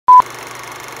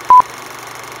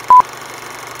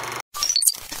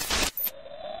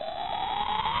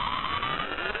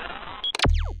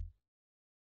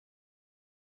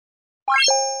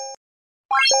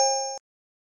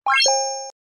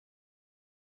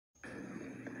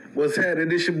What's happening?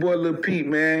 This your boy Lil Pete,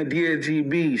 man.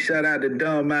 DSGB. Shout out to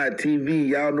Bandman TV.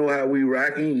 Y'all know how we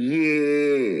rocking.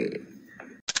 Yeah.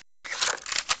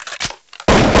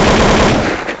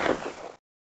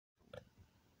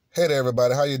 Hey there,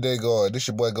 everybody. How your day going? This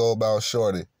your boy Goldbound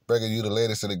Shorty, bringing you the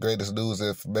latest and the greatest news and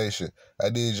information. I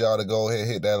need y'all to go ahead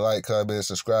and hit that like, comment, and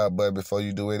subscribe button before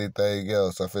you do anything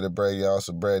else. I'm finna bring y'all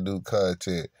some brand new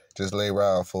content. Just lay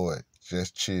around for it.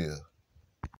 Just chill.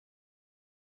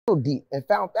 Deep and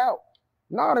found out,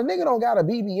 nah, the nigga don't got a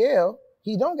BBL.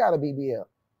 He don't got a BBL.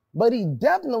 But he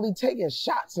definitely taking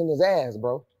shots in his ass,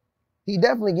 bro. He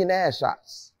definitely getting ass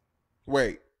shots.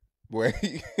 Wait. Listen.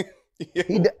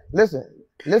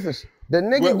 The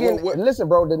nigga listen,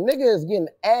 bro, the nigga is getting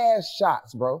ass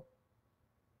shots, bro.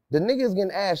 The nigga is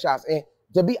getting ass shots. And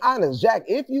to be honest, Jack,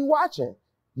 if you watching,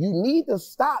 you need to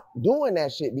stop doing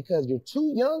that shit because you're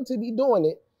too young to be doing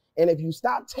it. And if you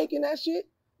stop taking that shit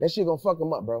gonna fuck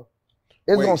him up, bro.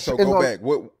 Go back.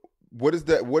 What does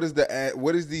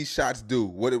these shots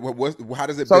do? How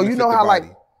does it so benefit you know the how body?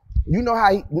 like you know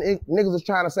how niggas was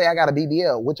trying to say I got a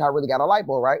BBL, which I really got a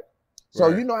lipo, right? So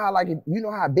Right. you know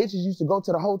how bitches used to go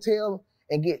to the hotel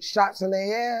and get shots in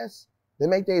their ass to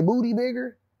make their booty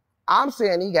bigger? I'm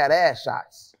saying he got ass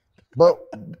shots. But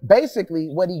basically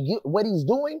what he's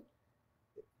doing,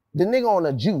 the nigga on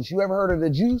the juice. You ever heard of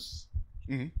the juice?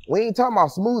 Mm-hmm. We ain't talking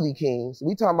about Smoothie Kings.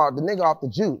 We talking about the nigga off the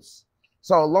juice.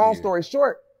 So long story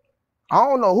short, I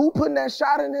don't know who putting that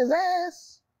shot in his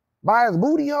ass by his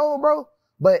booty hole, bro,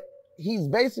 but he's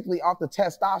basically off the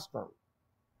testosterone.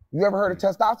 You ever heard of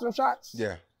testosterone shots?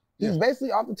 Yeah. He's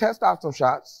basically off the testosterone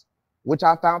shots, which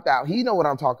I found out. He know what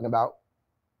I'm talking about.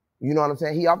 You know what I'm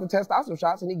saying? He off the testosterone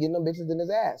shots and he getting them bitches in his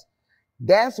ass.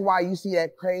 That's why you see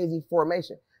that crazy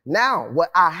formation. Now,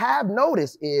 what I have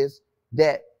noticed is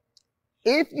that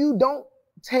if you don't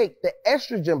take the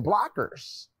estrogen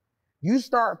blockers, you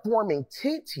start forming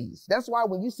titties. That's why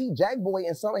when you see Jackboy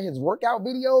in some of his workout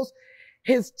videos,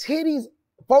 his titties,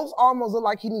 folks almost look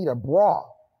like he need a bra.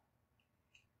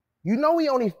 You know he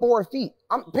only 4 feet.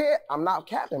 I'm not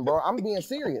capping, bro. I'm being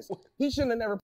serious. He shouldn't have never